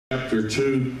Chapter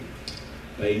 2.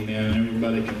 Amen.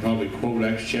 Everybody can probably quote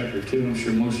Acts chapter 2. I'm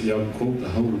sure most of y'all can quote the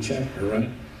whole chapter, right?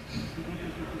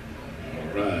 All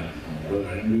right. Brother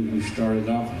Andrew, you started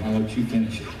off and I'll let you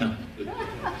finish it.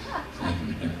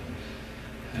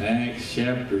 Acts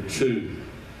chapter 2.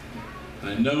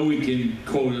 I know we can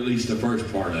quote at least the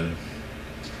first part of it.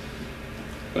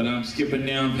 But I'm skipping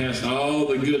down past all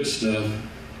the good stuff.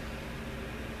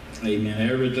 Amen.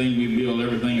 Everything we build,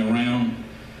 everything around.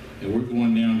 And we're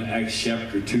going down to Acts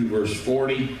chapter 2, verse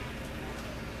 40.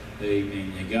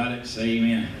 Amen. You got it? Say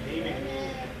amen.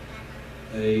 Amen.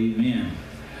 Amen.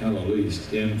 Hallelujah.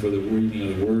 Stand for the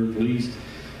reading of the word, please.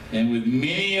 And with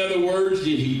many other words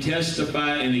did he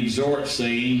testify and exhort,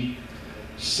 saying,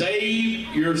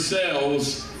 Save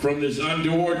yourselves from this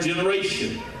untoward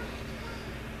generation.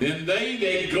 Then they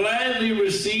that gladly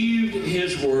received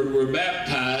his word were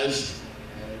baptized,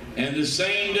 and the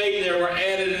same day there were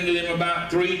added unto them about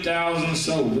 3,000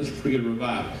 souls. That's a pretty good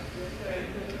revival.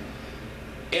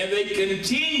 And they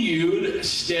continued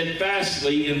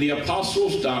steadfastly in the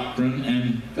apostles' doctrine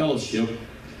and fellowship,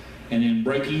 and in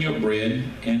breaking of bread,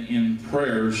 and in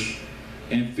prayers.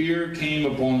 And fear came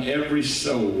upon every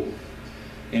soul,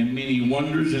 and many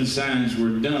wonders and signs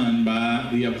were done by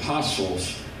the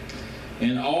apostles.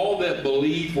 And all that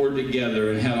believed were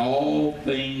together, and had all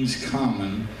things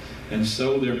common, and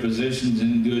sold their possessions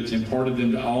and goods, imparted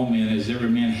them to all men, as every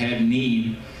man had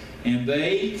need. And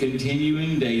they,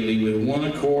 continuing daily with one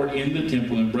accord in the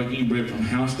temple, and breaking bread from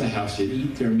house to house, did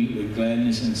eat their meat with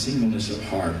gladness and singleness of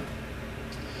heart,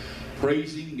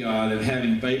 praising God and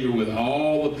having favor with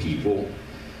all the people.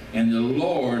 And the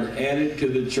Lord added to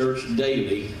the church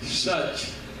daily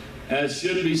such as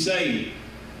should be saved.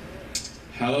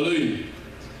 Hallelujah.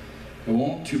 I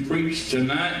want to preach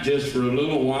tonight just for a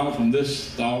little while from this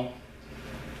thought.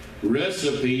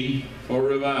 Recipe for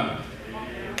revival.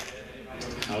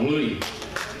 Hallelujah.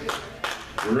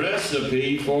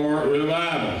 Recipe for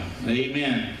revival.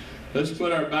 Amen. Let's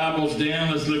put our Bibles down.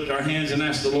 Let's lift our hands and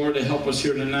ask the Lord to help us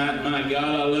here tonight. My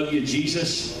God, I love you,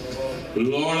 Jesus.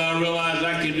 Lord, I realize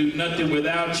I can do nothing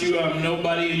without you. I'm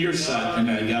nobody in your sight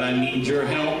tonight. God, I need your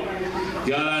help.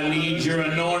 God, I need your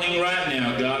anointing right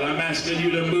now, God. I'm asking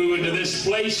you to move into this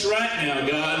place right now,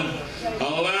 God.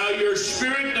 Allow your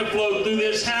spirit to flow through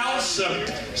this house.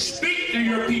 Speak to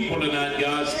your people tonight,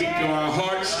 God. Speak to our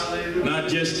hearts, not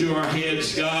just to our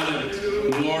heads, God.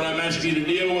 And Lord, I'm asking you to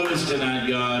deal with us tonight,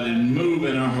 God, and move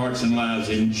in our hearts and lives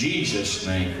in Jesus'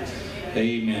 name.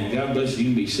 Amen. God bless you. You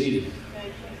can be seated.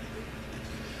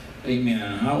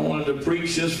 Amen. I wanted to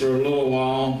preach this for a little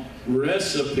while.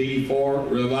 Recipe for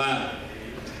revival.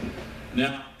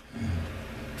 Now,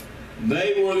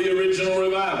 they were the original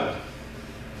revival.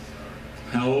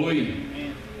 Hallelujah.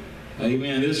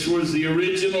 Amen. This was the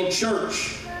original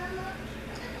church.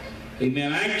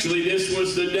 Amen. Actually, this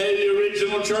was the day the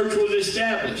original church was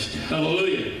established.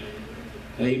 Hallelujah.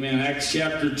 Amen. Acts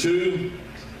chapter 2.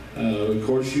 Of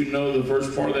course, you know the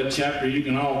first part of that chapter. You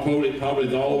can all quote it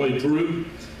probably all the way through.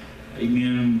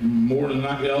 Amen. More than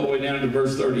not, all the way down to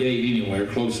verse 38 anyway,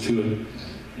 or close to it.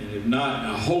 And if not,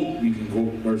 I hope you can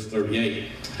quote verse 38.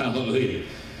 Hallelujah.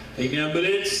 Amen. But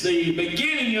it's the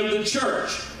beginning of the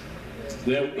church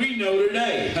that we know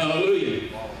today. Hallelujah.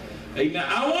 Amen.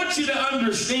 I want you to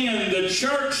understand the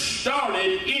church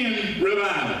started in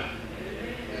revival.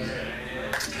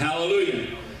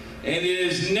 Hallelujah. And it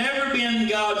has never been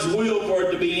God's will for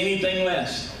it to be anything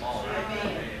less.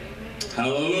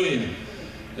 Hallelujah.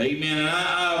 Amen. And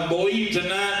I believe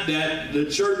tonight that the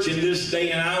church in this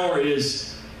day and hour is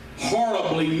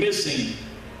horribly missing,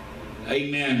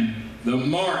 amen, the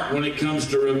mark when it comes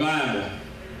to revival.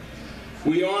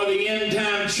 We are the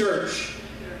end-time church.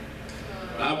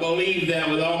 I believe that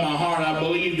with all my heart. I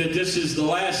believe that this is the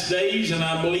last days, and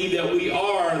I believe that we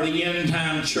are the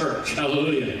end-time church.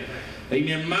 Hallelujah.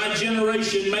 Amen. My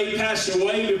generation may pass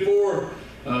away before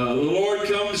the Lord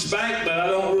comes back, but I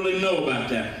don't really know about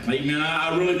that. Amen.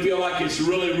 I really feel like it's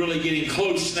really getting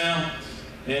close now.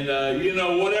 And, you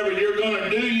know, whatever you're going to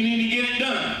do, you need to get it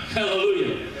done.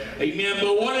 Hallelujah. Amen.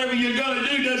 But whatever you're going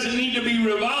to do doesn't need to be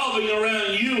revolving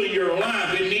around you and your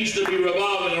life. It needs to be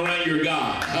revolving around your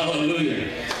God. Hallelujah.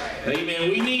 Amen.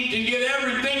 We need to get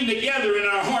everything together in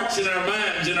our hearts and our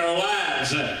minds and our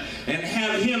lives and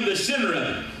have Him the center of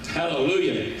it.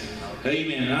 Hallelujah.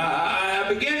 Amen. I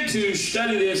began to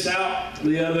study this out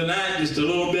the other night just a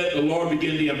little bit. The Lord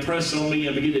began to impress on me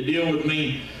and begin to deal with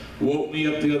me. Woke me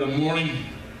up the other morning.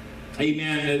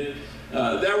 Amen.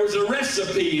 There was a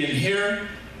recipe in here.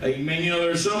 Amen. You know,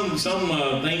 there's some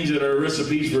things that are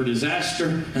recipes for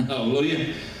disaster.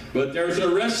 Hallelujah. But there's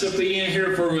a recipe in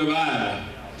here for revival.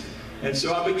 And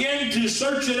so I began to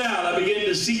search it out. I began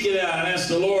to seek it out and ask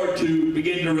the Lord to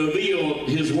begin to reveal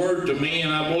His Word to me.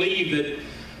 And I believe that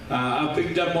I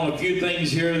picked up on a few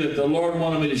things here that the Lord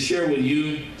wanted me to share with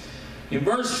you. In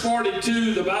verse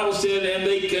 42, the Bible said, and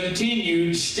they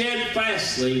continued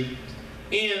steadfastly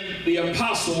in the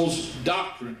apostles'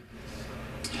 doctrine.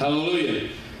 Hallelujah.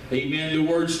 Amen. The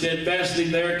word steadfastly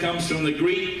there comes from the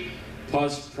Greek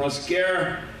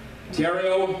proskerio,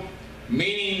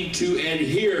 meaning to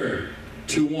adhere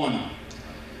to one.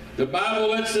 The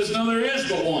Bible lets us know there is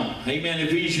but one. Amen.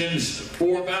 Ephesians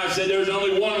 4:5 said there's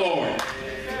only one Lord,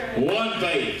 one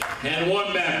faith, and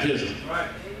one baptism.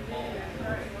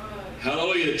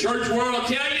 Hallelujah. The church world will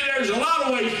tell you there's a lot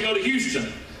of ways to go to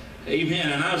Houston.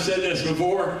 Amen. And I've said this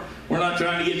before. We're not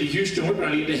trying to get to Houston. We're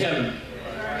trying to get to heaven.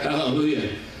 Hallelujah.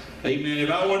 Amen. If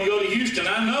I want to go to Houston,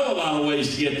 I know a lot of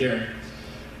ways to get there.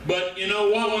 But you know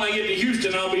what? When I get to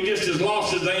Houston, I'll be just as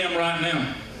lost as I am right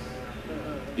now.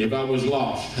 If I was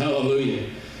lost. Hallelujah.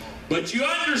 But you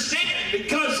understand,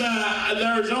 because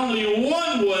there's only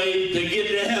one way to get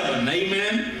to heaven.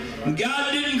 Amen.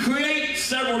 God didn't create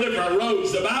several different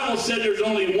roads. The Bible said there's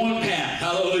only one path.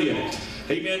 Hallelujah.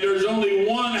 Amen. There's only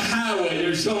one highway.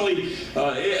 There's only,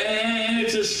 and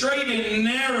it's a straight and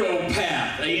narrow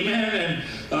path. Amen.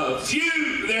 And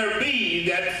few there be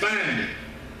that find it.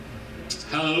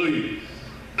 Hallelujah.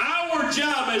 Our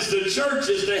job as the church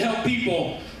is to help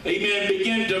people, amen,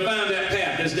 begin to find that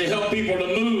path. Is to help people to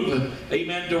move,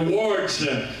 amen, towards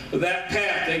that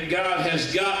path that God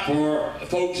has got for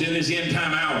folks in this end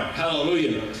time hour.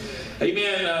 Hallelujah.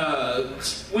 Amen.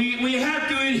 We have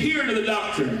to adhere to the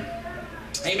doctrine.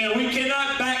 Amen. We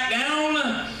cannot back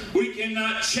down. We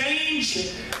cannot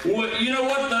change. You know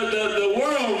what? The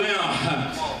world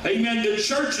now, amen, the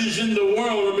churches in the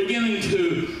world are beginning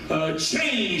to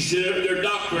change their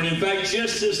doctrine. In fact,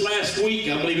 just this last week,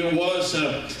 I believe it was,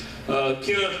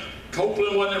 Kenneth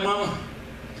Copeland, wasn't it, Mama?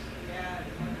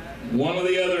 One of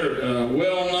the other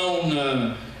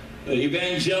well-known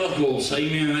evangelicals,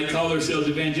 amen, they call themselves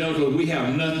evangelicals. We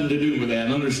have nothing to do with that.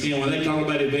 And understand, when they talk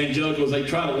about evangelicals, they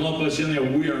try to lump us in there.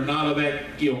 We are not of that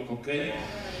ilk, okay?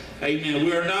 Amen.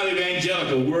 We are not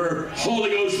evangelical. We're Holy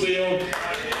Ghost filled,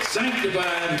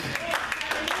 sanctified,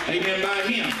 amen, by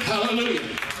Him. Hallelujah.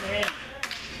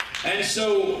 And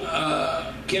so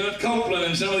Kenneth Copeland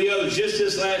and some of the others just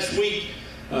this last week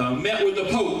met with the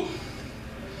Pope.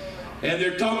 And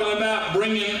they're talking about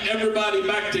bringing everybody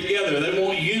back together. They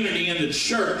want unity in the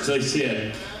church, they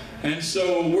said. And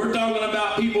so we're talking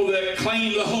about people that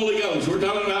claim the Holy Ghost. We're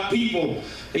talking about people,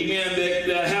 amen,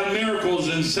 that have miracles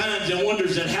and signs and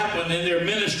wonders that happen in their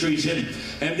ministries. And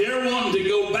they're wanting to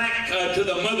go back to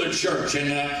the mother church and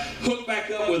hook back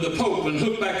up with the Pope and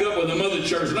hook back up with the mother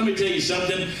church. Let me tell you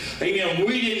something. Amen.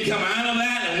 We didn't come out of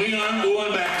that, and we aren't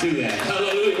going back to that.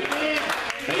 Hallelujah.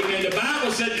 Amen. The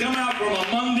Bible said, come out from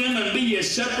among them and be ye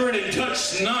separate and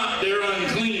touch not their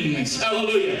uncleanness.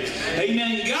 Hallelujah.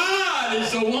 Amen. God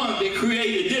is the one that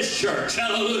created this church.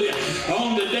 Hallelujah.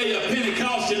 On the day of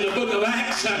Pentecost in the book of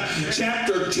Acts,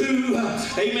 chapter 2,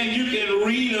 amen, you can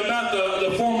read about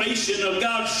the formation of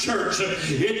God's church.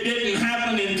 It didn't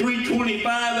happen in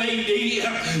 325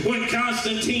 AD when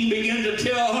Constantine began to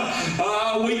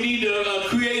tell we need to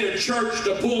create a church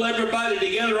to pull everybody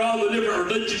together, all the different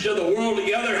religions of the world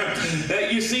together.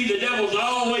 You see, the devil's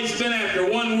always been after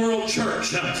one world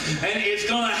church, and it's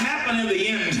going to happen in the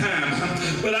end time.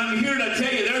 But I'm here to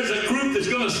tell you, there's a group that's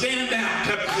going to stand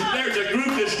out. There's a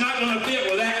group that's not going to fit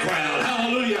with that crowd.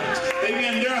 Hallelujah.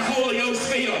 Amen. They're Holy Ghost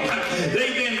filled.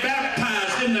 They've been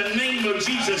baptized in the name of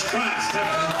Jesus Christ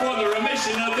for the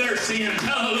remission of their sins.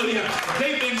 Hallelujah.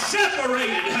 They've been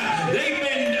separated. They've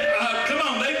been,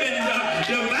 they've been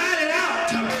divided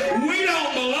out. We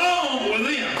don't belong with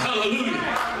them. Hallelujah.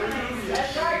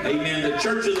 Amen. The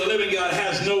Church of the Living God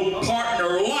has no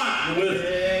partner lot with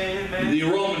the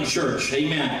Roman Church.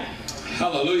 Amen.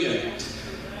 Hallelujah.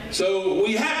 So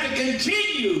we have to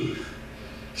continue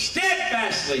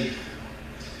steadfastly,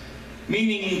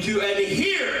 meaning to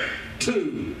adhere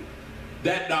to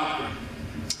that doctrine.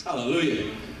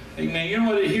 Hallelujah. Amen. You know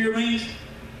what adhere means?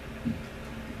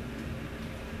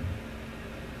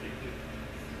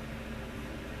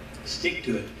 Stick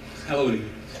to it. Hallelujah.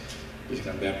 Just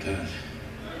got baptized.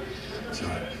 It's all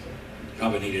right.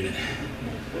 Probably needed it.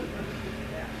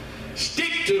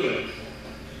 Stick to it.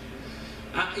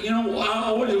 I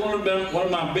always one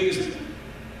of my biggest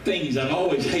things I've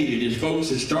always hated is folks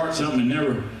that start something and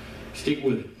never stick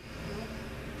with it.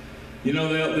 You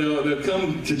know, they'll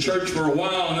come to church for a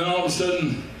while and then all of a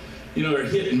sudden, you know, they're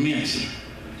hit and miss.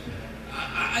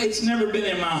 it's never been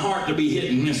in my heart to be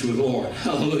hit and miss with the Lord.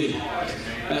 Hallelujah.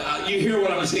 You hear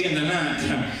what I'm saying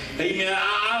tonight? Amen.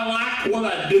 I like what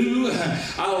I do.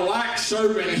 I like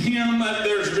serving Him.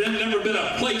 There's never been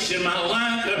a place in my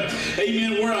life,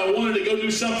 amen, where I wanted to go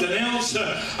do something else.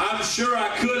 I'm sure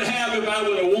I could have if I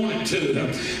would have wanted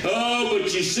to. Oh,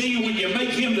 but you see, when you make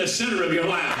Him the center of your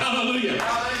life, hallelujah.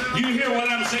 You hear what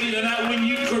I'm saying tonight? When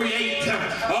you create,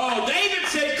 oh, David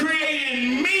said, create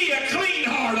in me a clean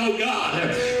heart, oh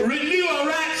God. Renew a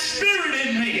right spirit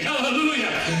in me, hallelujah.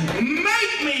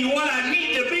 Make me what I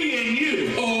need to be in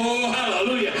you. Oh,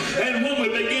 hallelujah. And when we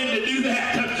begin to do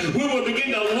that, we will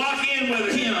begin to lock in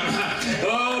with Him.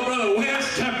 Oh, Brother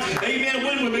West, amen.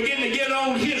 When we begin to get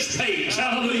on His page,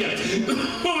 hallelujah.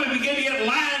 When we begin to get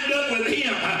lined up with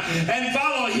Him and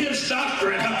follow His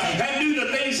doctrine and do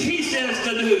the things He says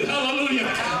to do, hallelujah.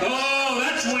 Oh,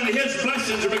 that's when His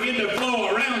blessings begin to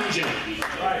flow around you.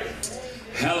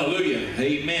 Hallelujah.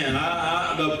 Amen.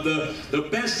 The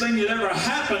best thing that ever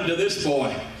happened to this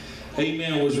boy,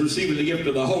 amen, was receiving the gift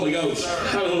of the Holy Ghost.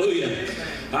 Hallelujah.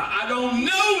 I don't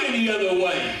know any other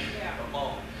way.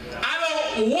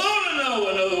 I don't want to know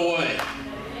another way.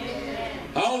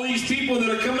 All these people that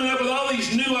are coming up with all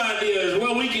these new ideas,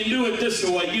 well, we can do it this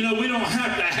way. You know, we don't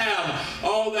have to have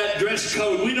all that dress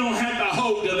code. We don't have to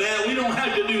hold to that. We don't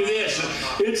have to do this.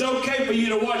 It's okay for you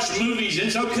to watch movies.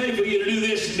 It's okay for you to do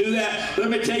this and do that. Let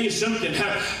me tell you something.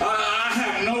 I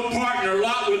have no partner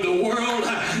lot with the world.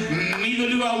 Neither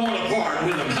do I want to part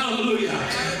with them. Hallelujah.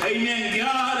 Amen.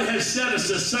 God has set us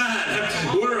aside.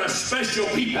 We're a special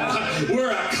people.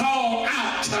 We're a call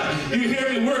out. You hear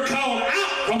me? We're called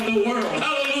out from the world.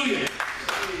 Hallelujah.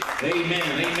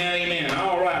 Amen. Amen. Amen.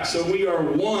 All right. So we are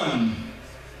one.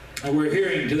 And we're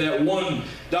hearing to that one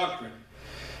doctrine.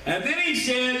 And then he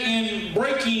said, in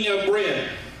breaking of bread.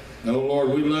 Oh, Lord,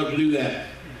 we'd love to do that.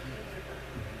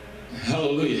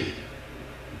 Hallelujah.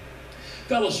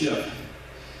 Fellowship.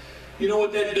 You know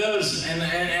what that does?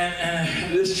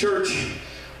 And this church,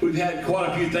 we've had quite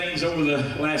a few things over the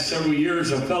last several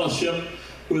years of fellowship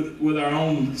with our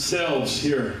own selves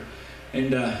here.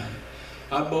 And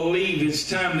I believe it's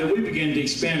time that we begin to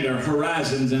expand our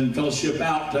horizons and fellowship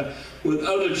out with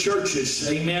other churches,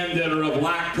 amen, that are of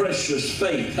like precious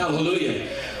faith. Hallelujah.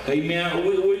 Amen.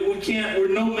 We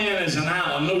can't, no man is an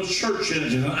island. No church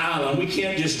is an island. We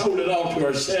can't just hold it all to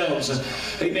ourselves.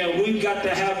 Amen. We've got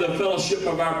to have the fellowship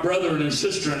of our brethren and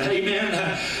sister.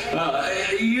 Amen.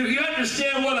 You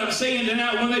understand what I'm saying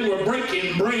tonight? When they were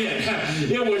breaking bread,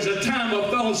 it was a time of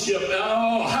fellowship.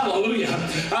 Oh, hallelujah.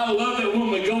 I love it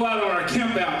when we go out on our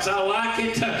campouts. I like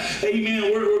it.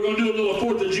 Amen. We're going to do a little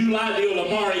 4th of July deal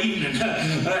tomorrow evening.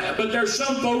 But there's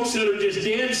some folks that are just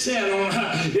dead set on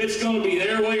it's going to be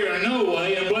their way or no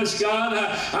way, and bless God,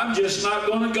 I'm just not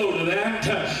going to go to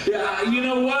that. You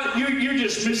know what? You're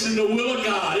just missing the will of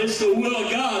God. It's the will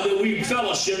of God that we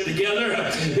fellowship together.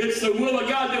 It's the will of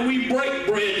God that we break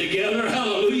bread together.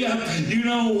 Hallelujah. You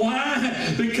know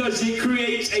why? Because it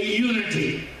creates a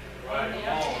unity.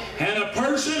 And a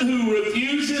person who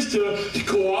refuses to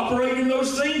cooperate in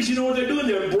those things, you know what they're doing?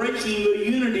 They're breaking the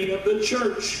unity of the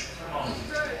church.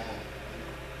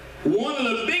 One of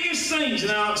the biggest things,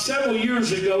 now several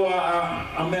years ago,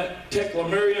 I met Tekla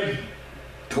Marion.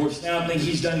 Of course, now I think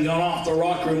he's gone off the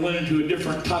rocker and went into a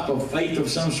different type of faith of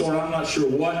some sort. I'm not sure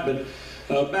what,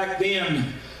 but back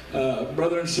then,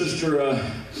 brother and sister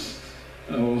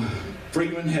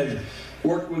Friedman had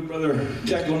worked with Brother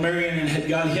Tekla Marion and had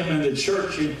got him in the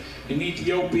church in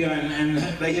Ethiopia, and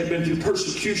they had been through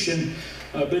persecution,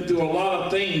 been through a lot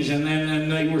of things,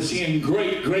 and they were seeing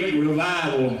great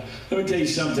revival. Let me tell you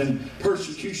something,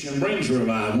 persecution brings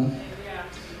revival.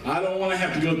 I don't want to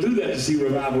have to go through that to see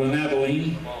revival in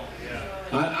Abilene.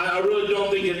 I really don't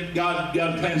think that God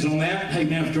plans on that. Hey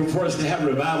man, for us to have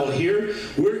revival here,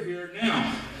 we're here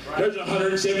now. There's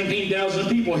 117,000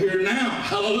 people here now,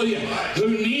 hallelujah, who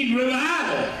need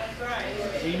revival.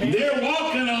 They're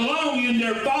walking along in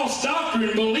their false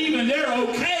doctrine, believing they're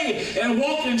okay and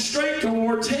walking straight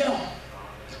towards hell.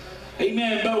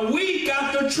 Amen. But we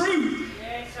got the truth.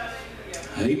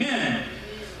 Amen.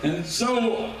 And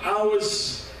so I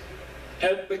was,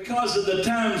 because of the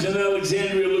times in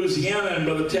Alexandria, Louisiana, and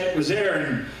Brother Tech was there,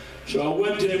 and so I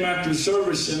went to him after the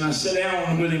service and I sat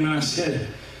down with him and I said,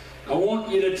 I want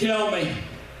you to tell me,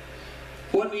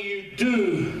 what do you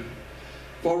do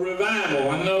for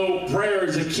revival? I know prayer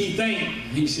is a key thing.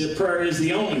 He said, prayer is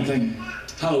the only thing.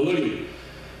 Hallelujah.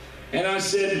 And I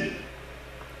said,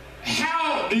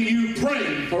 how do you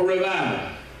pray for revival?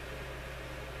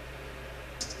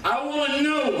 I want to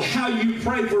know how you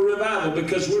pray for revival,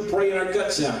 because we're praying our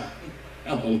guts out.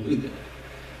 Hallelujah.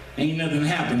 Ain't nothing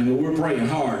happening, but we're praying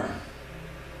hard.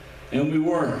 And we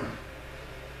were.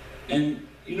 And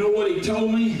you know what he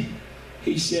told me?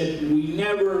 He said, we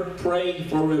never pray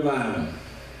for revival.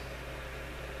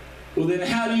 Well, then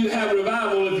how do you have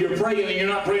revival if you're praying and you're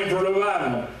not praying for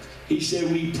revival? He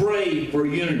said, we pray for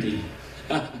unity.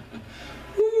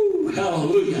 Woo,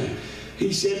 hallelujah.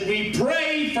 He said, we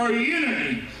pray for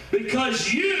unity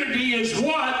because unity is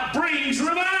what brings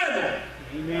revival.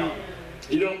 Amen.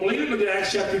 You don't believe it? Look at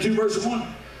Acts chapter 2, verse 1.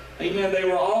 Amen. They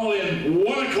were all in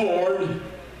one accord,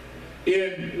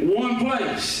 in one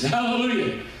place.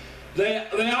 Hallelujah.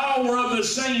 They all were of the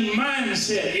same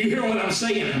mindset. You hear what I'm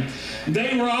saying?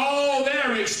 They were all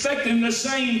there expecting the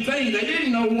same thing. They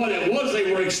didn't know what it was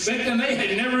they were expecting. They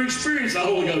had never experienced the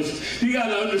Holy Ghost. You got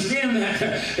to understand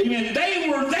that. Amen. They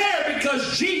were there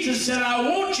because Jesus said, I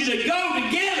want you to go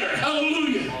together.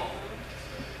 Hallelujah.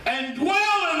 And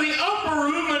dwell in the upper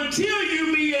room until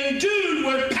you be endued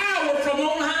with power from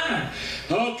on high.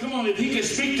 Oh, come on. If he could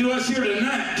speak to us here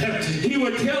tonight, he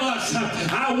would tell us,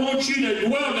 I want you to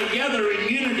dwell together in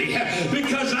unity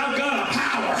because I've got a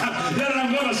power that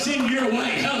I'm going to send your way.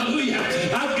 Hallelujah.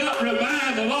 I've got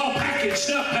revival all packaged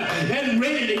up and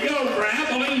ready to go for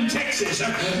Abilene, Texas.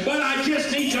 But I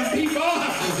just need some people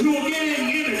who will get in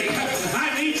unity.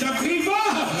 I need some people,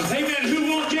 amen, who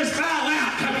won't just foul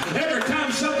out every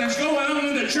time something's going on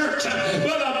in the church.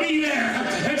 But I'll be there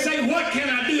and say, what can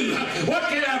I do? What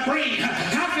can I bring?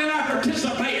 How can I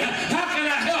participate? How can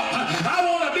I help? I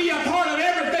want to be a part of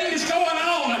everything that's going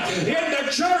on in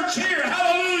the church here.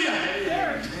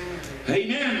 Hallelujah.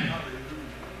 Amen.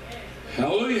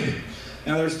 Hallelujah.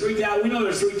 Now there's 3,000. We know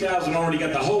there's 3,000 already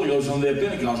got the Holy Ghost on the day of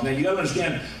Pentecost. Now you got to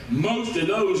understand, most of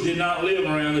those did not live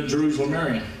around the Jerusalem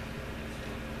area.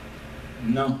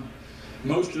 No.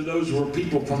 Most of those were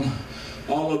people from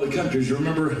all of the countries.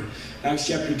 Remember Acts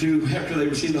chapter 2, after they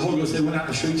received the Holy Ghost, they went out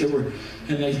in the streets,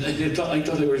 they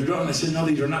thought they were drunk. They said, no,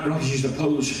 these are not drunk. You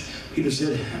suppose. Peter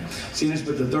said, see, this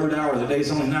but the third hour of the day.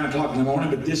 It's only 9 o'clock in the morning,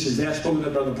 but this is that spoken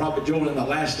of by the prophet Joel in the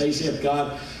last day, saith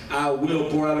God, I will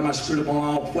pour out of my spirit upon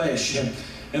all flesh.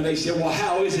 And they said, well,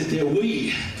 how is it that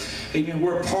we, amen,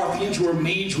 we're Parthians, we're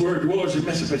Medes, we're dwellers in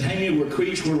Mesopotamia, we're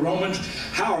Greeks, we're Romans.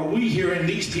 How are we hearing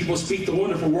these people speak the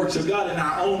wonderful works of God in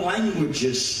our own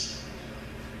languages?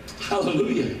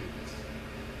 Hallelujah.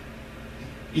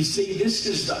 You see, this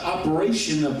is the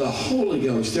operation of the Holy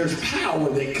Ghost. There's power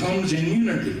that comes in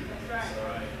unity.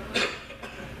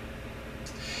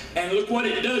 And look what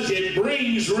it does. It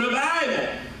brings revival.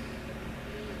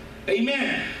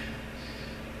 Amen.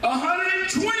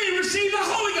 120 receive the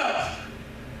Holy Ghost.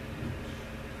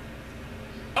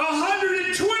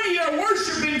 120 are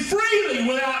worshiping freely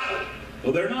without,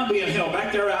 well, they're not being held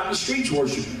back. They're out in the streets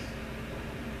worshiping.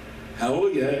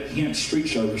 Hallelujah. Hence, street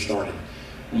service started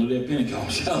on the day of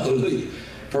Pentecost. Hallelujah.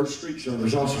 First street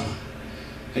service also.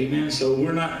 Amen. So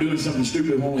we're not doing something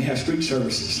stupid when we have street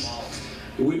services.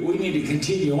 We need to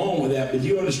continue on with that. But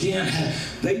you understand,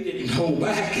 they didn't hold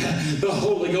back. The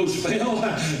Holy Ghost fell.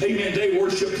 Amen. They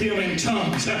worshiped him in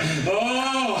tongues.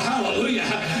 Oh, hallelujah.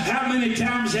 How many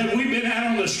times have we been out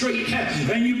on the street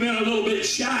and you've been a little bit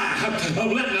shy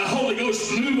of letting the Holy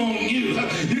Ghost move on you?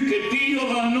 You could feel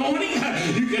the anointing.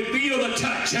 You could feel the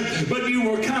touch. But you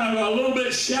were kind of a little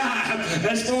bit shy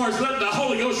as far as letting the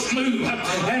Holy Ghost move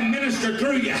and minister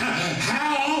through you.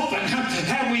 How often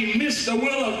have we missed the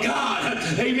will of God?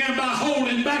 Amen. By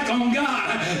holding back on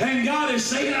God. And God is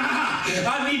saying,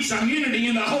 I need some unity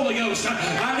in the Holy Ghost.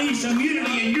 I need some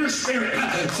unity in your spirit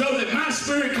so that my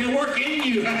spirit can work in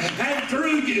you and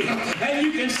through you. And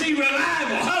you can see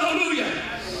revival. Hallelujah.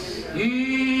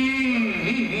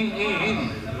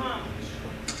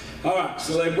 All right.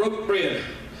 So they broke bread.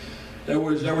 There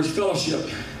was fellowship.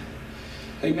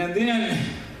 Amen. Then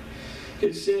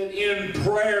it said in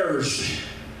prayers.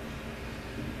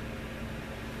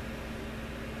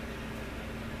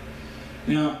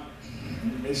 Now,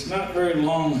 it's not very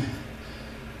long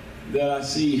that I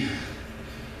see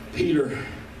Peter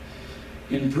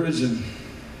in prison.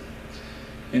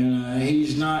 And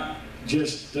he's not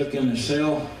just stuck in a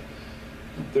cell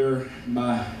up there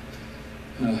by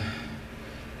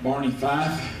Barney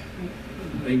Fife.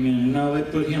 Amen. No, they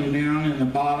put him down in the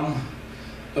bottom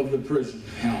of the prison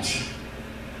house.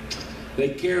 They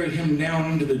carried him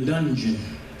down into the dungeon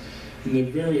in the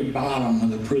very bottom of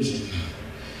the prison.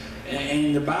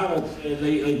 And the Bible,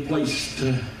 they placed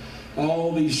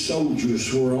all these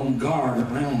soldiers who were on guard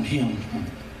around him.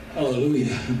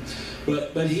 Hallelujah.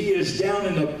 But he is down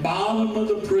in the bottom of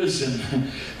the prison,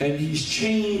 and he's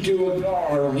chained to a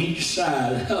guard on each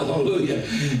side. Hallelujah.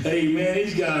 Amen.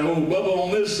 He's got old Bubba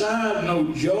on this side and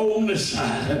old Joe on this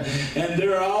side, and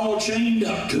they're all chained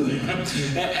up to him,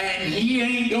 and he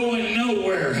ain't going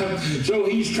nowhere. So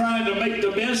he's trying to make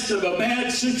the best of a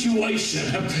bad situation.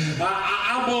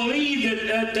 I believe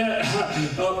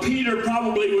that Peter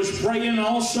probably was praying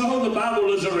also. The Bible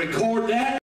doesn't record that.